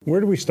Where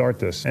do we start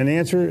this? And the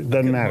answer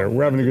doesn't matter.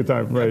 We're having a good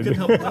time. Right.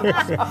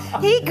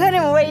 He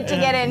couldn't wait to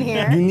get in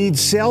here. You need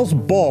sales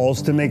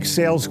balls to make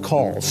sales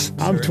calls.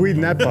 I'm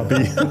tweeting that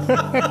puppy.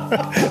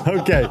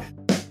 Okay.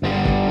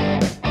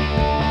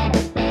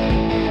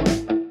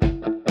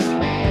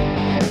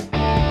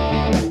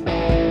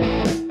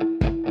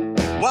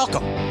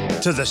 Welcome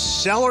to the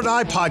Sell or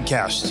Die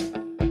podcast.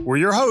 We're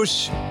your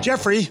hosts,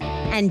 Jeffrey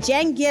and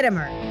Jen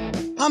Gittimer.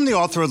 I'm the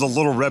author of The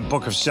Little Red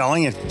Book of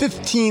Selling and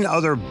 15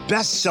 other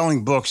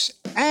best-selling books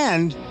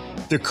and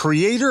the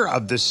creator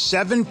of the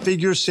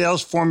 7-Figure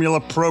Sales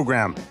Formula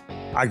program.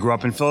 I grew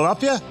up in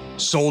Philadelphia,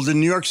 sold in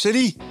New York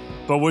City,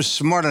 but was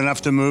smart enough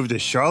to move to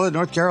Charlotte,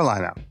 North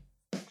Carolina.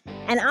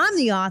 And I'm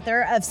the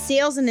author of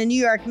Sales in the New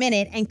York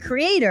Minute and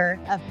creator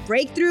of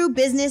Breakthrough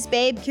Business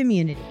Babe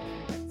Community.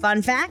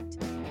 Fun fact,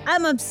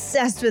 I'm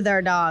obsessed with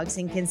our dogs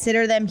and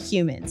consider them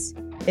humans.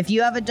 If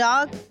you have a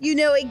dog, you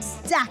know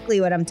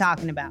exactly what I'm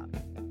talking about.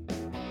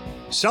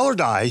 Sell or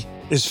Die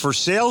is for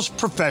sales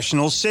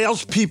professionals,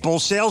 salespeople,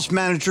 sales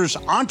managers,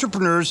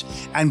 entrepreneurs,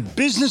 and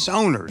business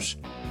owners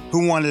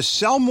who want to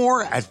sell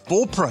more at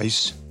full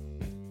price,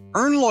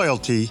 earn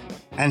loyalty,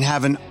 and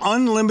have an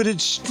unlimited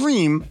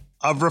stream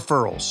of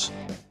referrals.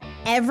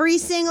 Every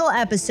single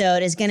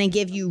episode is going to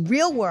give you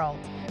real-world,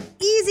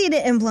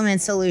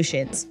 easy-to-implement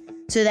solutions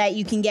so that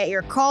you can get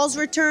your calls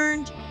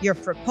returned, your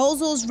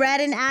proposals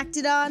read and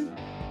acted on,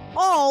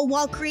 all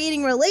while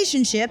creating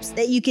relationships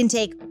that you can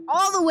take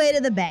all the way to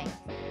the bank.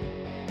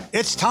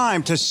 It's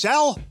time to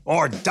sell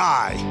or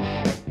die.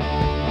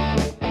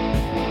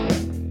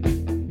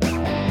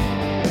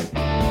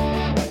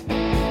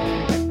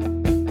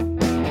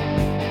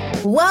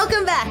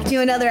 Welcome back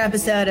to another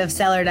episode of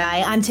Sell or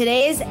Die. On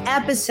today's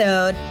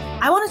episode,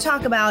 I want to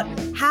talk about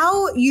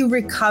how you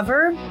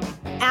recover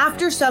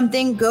after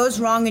something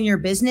goes wrong in your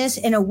business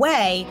in a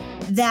way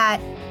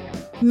that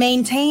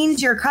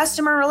maintains your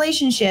customer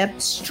relationship,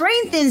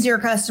 strengthens your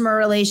customer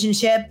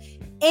relationship,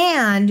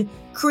 and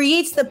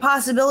creates the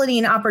possibility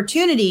and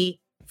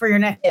opportunity for your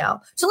next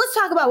sale. So let's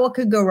talk about what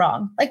could go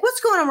wrong. Like, what's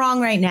going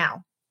wrong right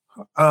now?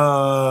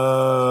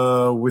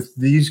 With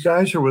these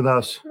guys or with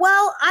us?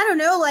 Well, I don't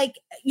know. Like,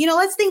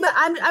 let's think about,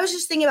 I was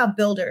just thinking about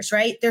builders,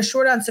 right? They're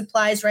short on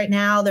supplies right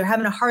now. They're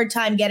having a hard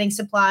time getting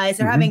supplies.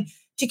 They're having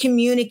to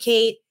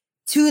communicate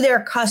to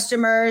their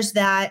customers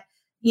that,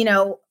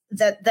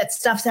 that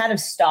stuff's out of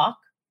stock,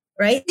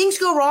 right? Things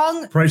go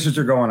wrong. Prices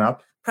are going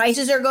up.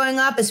 Prices are going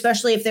up,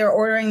 especially if they're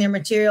ordering their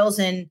materials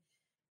in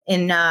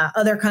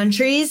other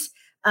countries.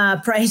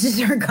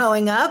 Prices are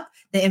going up.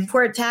 The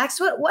import tax.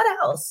 What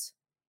else?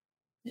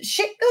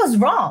 Shit goes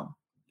wrong.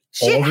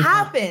 Shit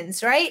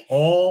happens, right?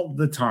 All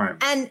the time.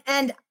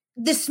 And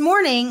this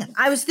morning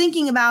I was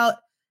thinking about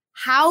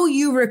how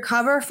you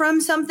recover from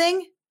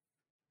something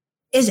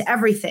is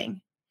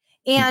everything.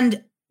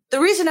 And the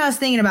reason I was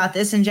thinking about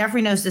this, and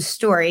Jeffrey knows this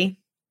story,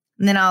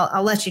 and then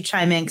I'll let you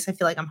chime in because I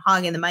feel like I'm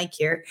hogging the mic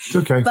here. It's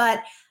okay.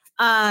 But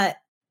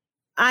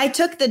I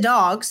took the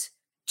dogs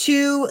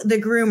to the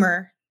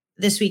groomer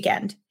this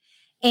weekend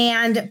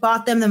and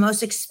bought them the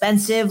most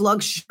expensive,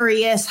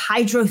 luxurious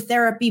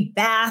hydrotherapy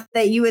bath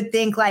that you would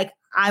think, like,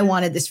 I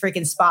wanted this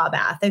freaking spa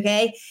bath,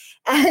 okay?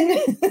 And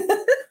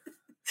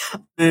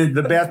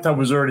the bathtub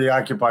was already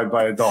occupied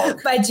by a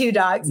dog. By two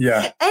dogs.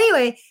 Yeah.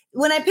 Anyway,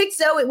 when I picked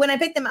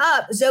them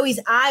up, Zoe's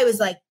eye was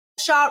like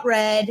shot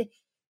red.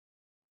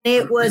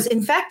 It was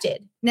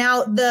infected.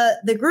 Now, the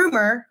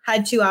groomer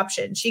had two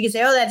options. She could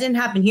say, oh, that didn't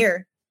happen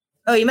here.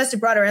 Oh, you must have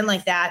brought her in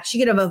like that. She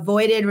could have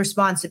avoided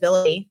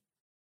responsibility.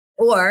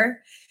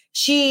 Or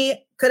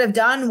she could have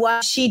done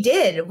what she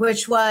did,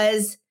 which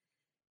was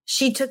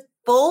she took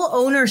full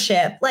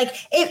ownership. Like,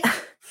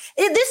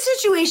 this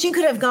situation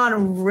could have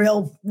gone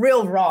real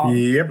wrong.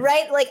 Yep.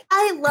 Right? Like,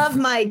 I love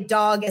my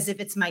dog as if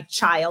it's my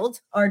child,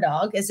 our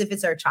dog, as if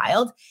it's our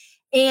child.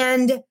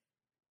 And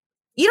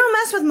you don't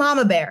mess with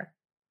Mama Bear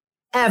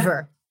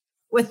ever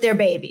with their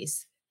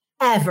babies,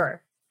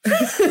 ever.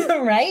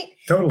 Right?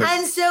 Totally.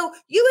 And so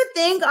you would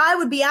think I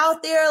would be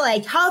out there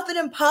like huffing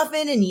and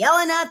puffing and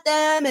yelling at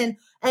them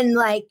and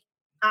like,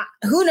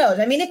 who knows?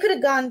 I mean, it could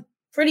have gone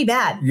pretty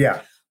bad.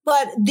 Yeah.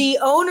 But the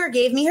owner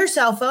gave me her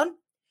cell phone.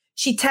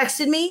 She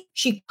texted me.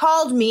 She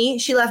called me.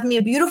 She left me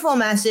a beautiful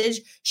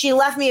message. She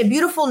left me a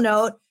beautiful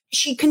note.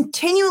 She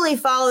continually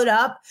followed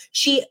up.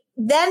 She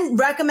then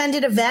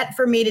recommended a vet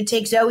for me to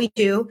take Zoe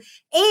to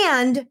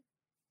and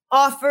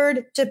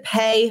offered to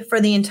pay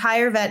for the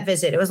entire vet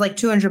visit. It was like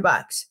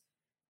 $200.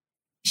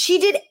 She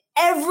did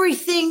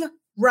everything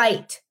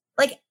right.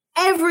 Like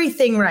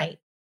everything right.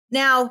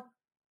 Now,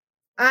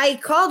 I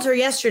called her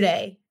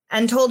yesterday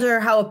and told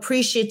her how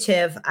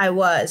appreciative I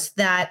was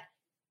that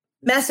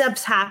mess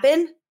ups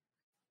happen,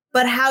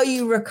 but how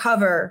you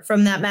recover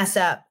from that mess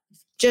up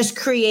just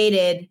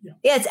created,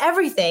 it's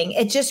everything.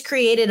 It just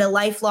created a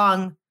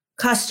lifelong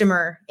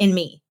customer in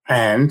me.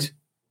 And if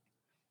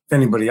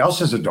anybody else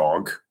has a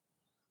dog,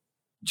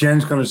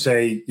 Jen's going to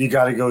say, you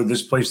got to go to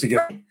this place to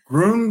get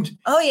groomed.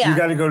 Oh, yeah. You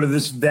got to go to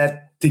this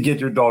vet to get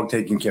your dog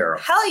taken care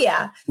of. Hell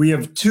yeah. We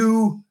have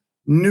 2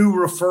 new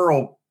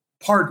referral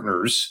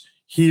partners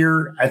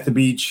here at the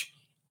beach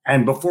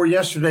And before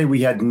yesterday,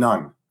 we had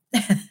none.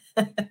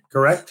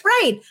 Correct?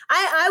 Right.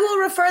 I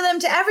will refer them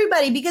to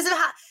everybody because of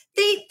how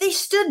they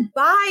stood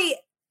by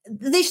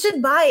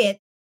it.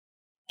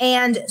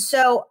 And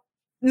so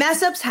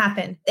mess ups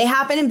happen. They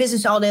happen in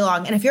business all day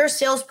long. And if you're a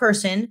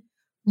salesperson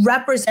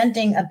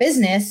representing a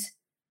business,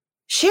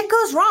 shit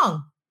goes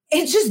wrong.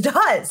 It just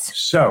does.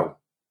 So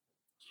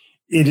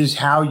it is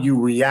how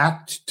you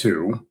react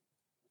to,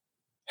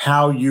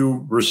 how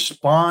you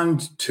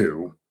respond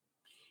to,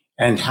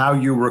 and how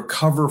you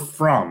recover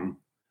from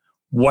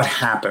what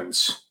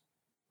happens.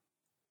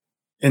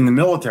 In the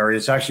military,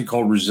 it's actually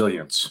called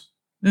resilience.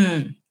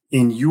 In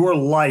your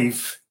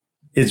life,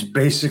 it's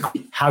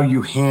basically how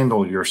you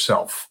handle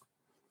yourself.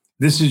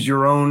 This is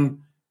your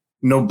own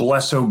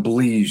noblesse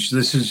oblige.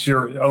 This is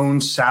your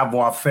own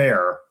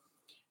savoir-faire.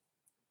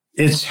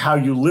 It's how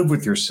you live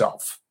with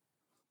yourself.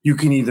 You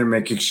can either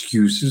make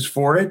excuses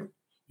for it.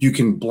 You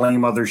can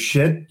blame other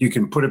shit. You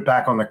can put it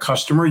back on the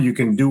customer. You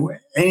can do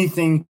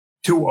anything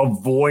to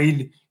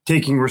avoid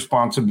taking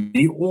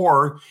responsibility,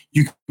 or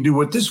you can do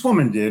what this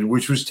woman did,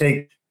 which was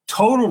take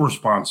total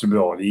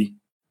responsibility,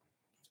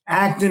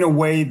 act in a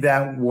way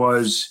that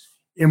was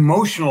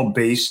emotional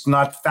based,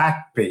 not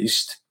fact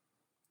based,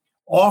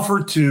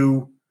 offer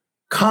to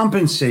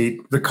compensate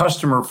the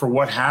customer for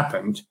what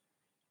happened,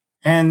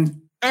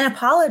 and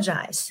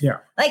apologize. Yeah.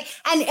 Like,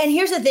 and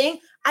here's the thing.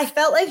 I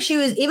felt like she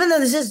was, even though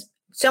this is,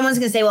 someone's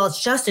going to say, well,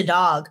 it's just a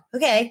dog.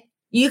 Okay.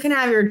 You can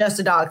have your just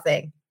a dog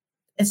thing.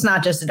 It's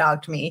not just a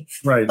dog to me.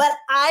 Right. But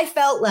I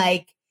felt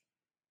like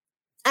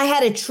I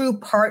had a true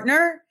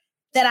partner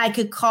that I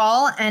could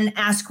call and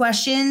ask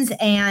questions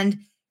and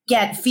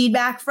get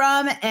feedback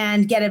from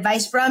and get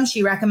advice from.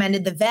 She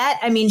recommended the vet.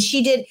 I mean,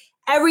 she did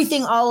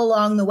everything all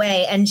along the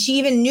way. And she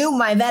even knew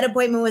my vet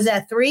appointment was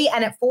at 3:00,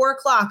 and at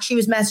 4:00, she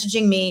was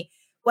messaging me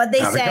what they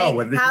say.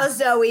 How's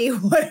Zoe?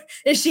 What,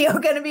 is she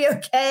going to be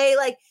okay?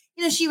 Like,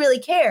 she really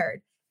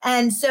cared.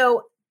 And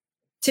so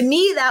to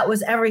me, that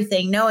was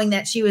everything, knowing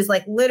that she was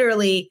like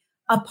literally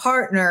a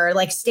partner,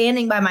 like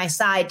standing by my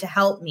side to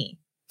help me.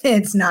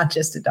 It's not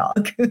just a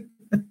dog.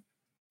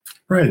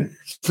 Right.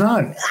 It's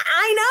not.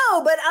 I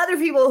know, but other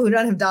people who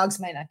don't have dogs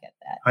might not get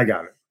that. I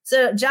got it.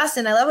 So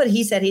Justin, I love what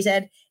he said. He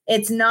said,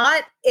 it's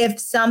not if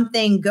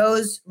something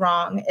goes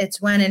wrong,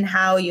 it's when and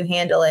how you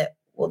handle it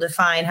will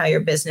define how your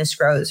business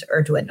grows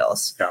or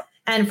dwindles. Yeah.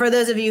 And for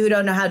those of you who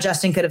don't know how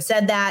Justin could have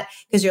said that,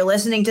 because you're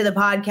listening to the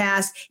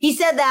podcast, he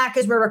said that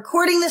because we're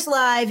recording this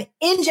live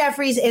in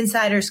Jeffrey's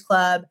Insiders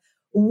Club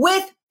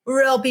with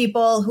real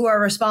people who are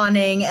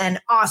responding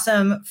and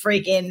awesome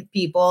freaking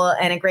people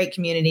and a great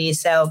community.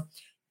 So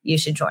you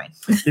should join.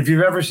 If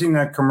you've ever seen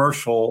that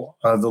commercial,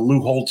 the Lou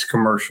Holtz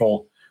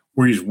commercial,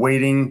 where he's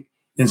waiting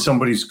in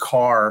somebody's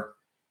car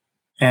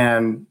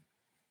and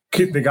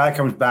the guy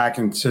comes back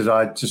and says,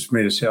 I just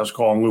made a sales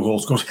call, and Lou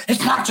Holtz goes,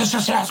 it's not just a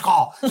sales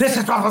call. This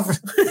is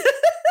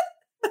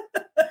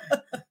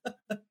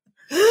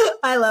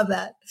I love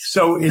that.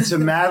 So it's a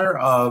matter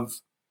of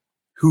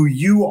who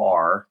you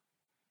are,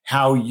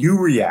 how you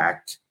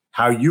react,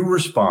 how you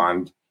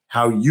respond,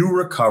 how you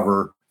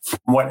recover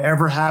from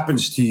whatever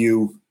happens to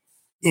you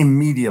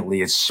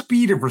immediately. It's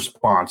speed of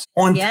response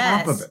on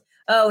top of it.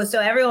 Oh, so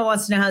everyone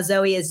wants to know how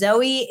Zoe is.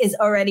 Zoe is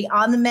already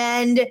on the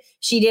mend.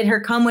 She did her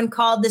come when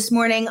called this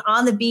morning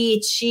on the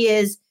beach. She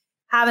is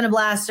having a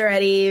blast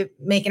already,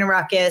 making a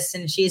ruckus,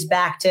 and she's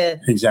back to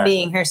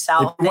being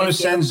herself. If you want to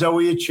send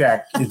Zoe a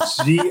check,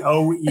 it's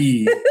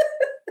ZOEGITOMER.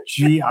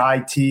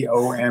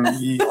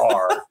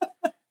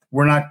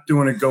 We're not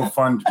doing a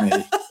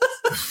GoFundMe.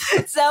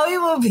 Zoe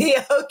will be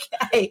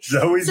okay.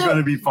 Zoe's going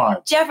to be fine.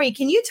 Jeffrey,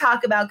 can you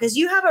talk about, because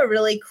you have a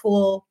really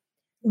cool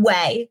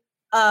way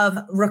of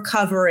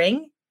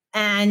recovering,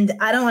 and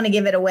I don't want to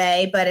give it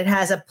away, but it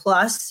has a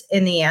plus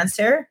in the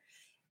answer.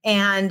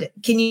 And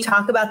can you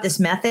talk about this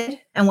method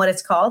and what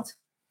it's called?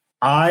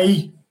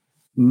 I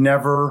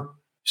never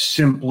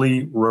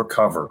simply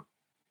recover.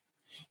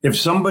 If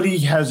somebody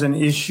has an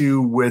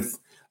issue with,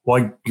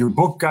 like, your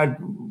book got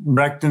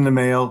wrecked in the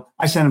mail,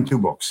 I send them 2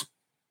 books.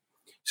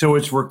 So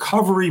it's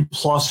recovery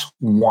plus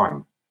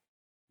 1.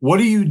 What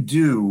do you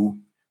do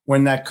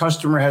when that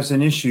customer has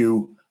an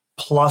issue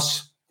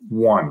plus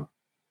 1?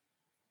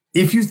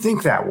 If you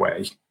think that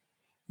way,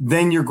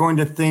 then you're going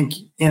to think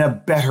in a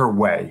better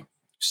way.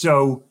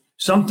 So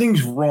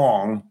something's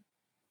wrong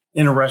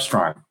in a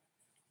restaurant.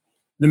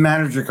 The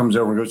manager comes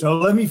over and goes, oh,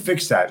 let me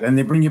fix that. And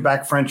they bring you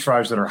back French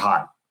fries that are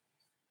hot.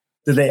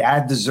 Do they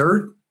add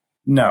dessert?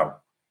 No.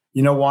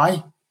 You know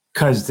why?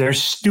 Because they're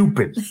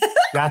stupid.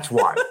 That's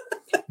why.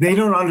 They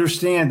don't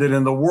understand that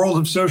in the world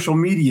of social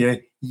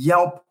media,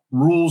 Yelp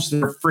rules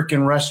their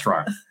freaking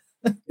restaurant.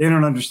 They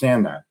don't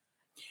understand that.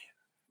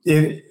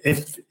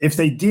 If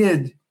they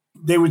did,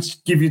 they would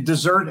give you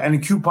dessert and a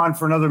coupon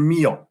for another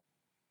meal.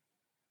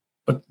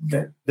 But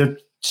they're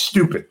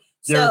stupid.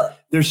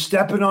 They're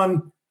stepping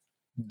on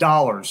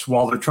dollars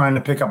while they're trying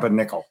to pick up a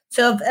nickel.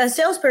 So if a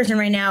salesperson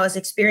right now is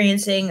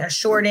experiencing a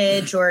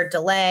shortage or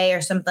delay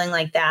or something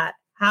like that,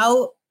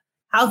 how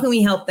can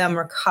we help them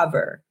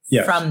recover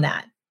from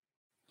that?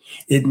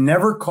 It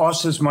never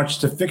costs as much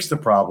to fix the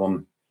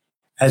problem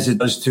as it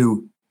does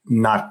to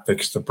not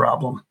fix the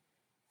problem.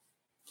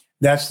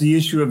 That's the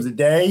issue of the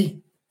day.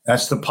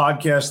 That's the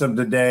podcast of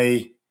the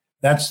day.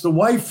 That's the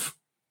wife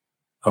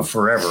of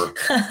forever.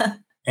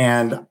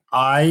 And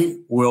I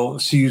will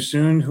see you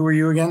soon. Who are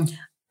you again?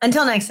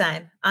 Until next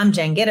time, I'm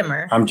Jen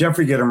Gittimer. I'm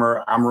Jeffrey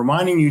Gittimer. I'm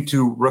reminding you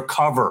to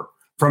recover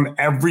from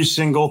every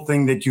single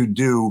thing that you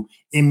do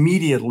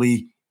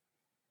immediately,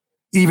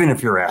 even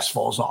if your ass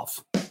falls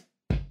off.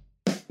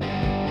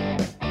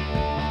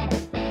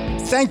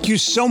 Thank you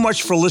so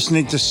much for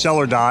listening to Sell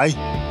or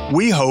Die.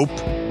 We hope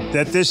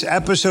that this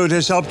episode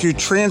has helped you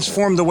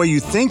transform the way you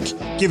think,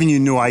 given you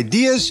new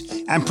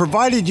ideas, and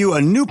provided you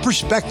a new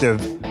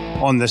perspective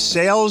on the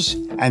sales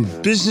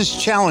and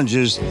business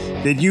challenges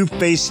that you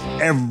face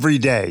every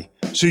day,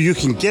 so you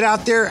can get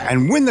out there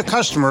and win the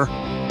customer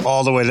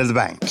all the way to the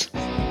bank.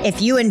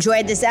 If you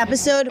enjoyed this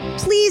episode,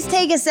 please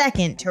take a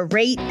second to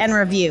rate and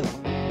review.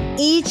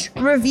 Each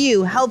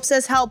review helps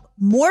us help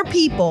more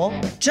people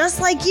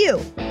just like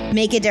you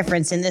make a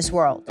difference in this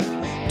world.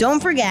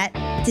 Don't forget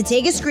to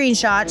take a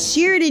screenshot,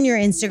 share it in your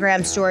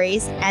Instagram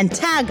stories, and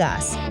tag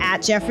us at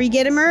Jeffrey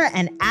Gittimer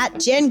and at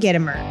Jen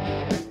Gittimer.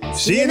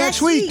 See you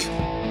next week.